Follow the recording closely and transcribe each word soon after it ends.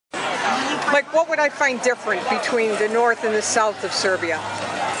Like, what would I find different between the north and the south of Serbia?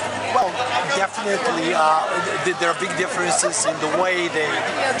 Well, definitely there are big differences in the way they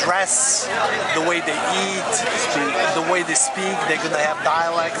dress, the way they eat, the way they speak. They're going to have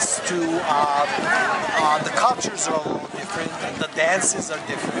dialects too. The cultures are a little different. The dances are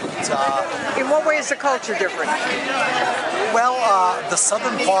different. In what way is the culture different? Well, the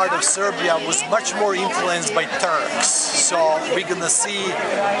southern part of Serbia was much more influenced by Turks. So we're going to see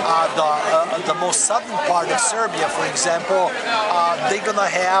the most southern part of Serbia, for example, they're going to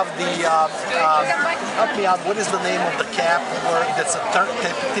have the, help me out, what is the name of the cap? That's a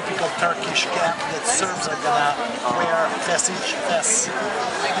typical Turkish cap that Serbs are going to wear, fez.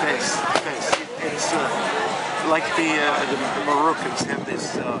 It's like the Moroccans have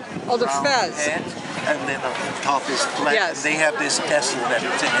this the fez. hat, and then the top is flat, yes. And they have this tassel that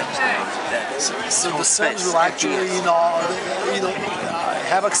is so the Serbs will actually,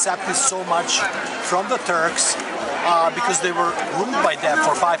 have accepted so much from the Turks because they were ruled by them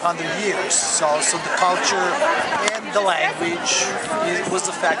for 500 years. So the culture and the language was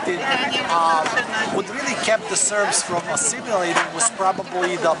affected. What really kept the Serbs from assimilating was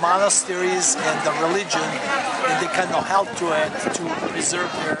probably the monasteries and the religion, and they kind of held to it to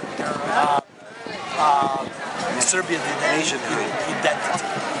preserve their Serbian identity.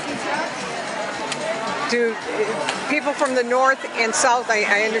 Do people from the north and south,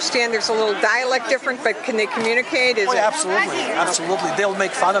 I understand there's a little dialect difference, but can they communicate? Absolutely. They'll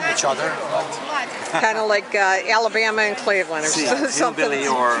make fun of each other. Kind of like Alabama and Cleveland or something. Hillbilly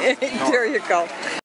or There you go.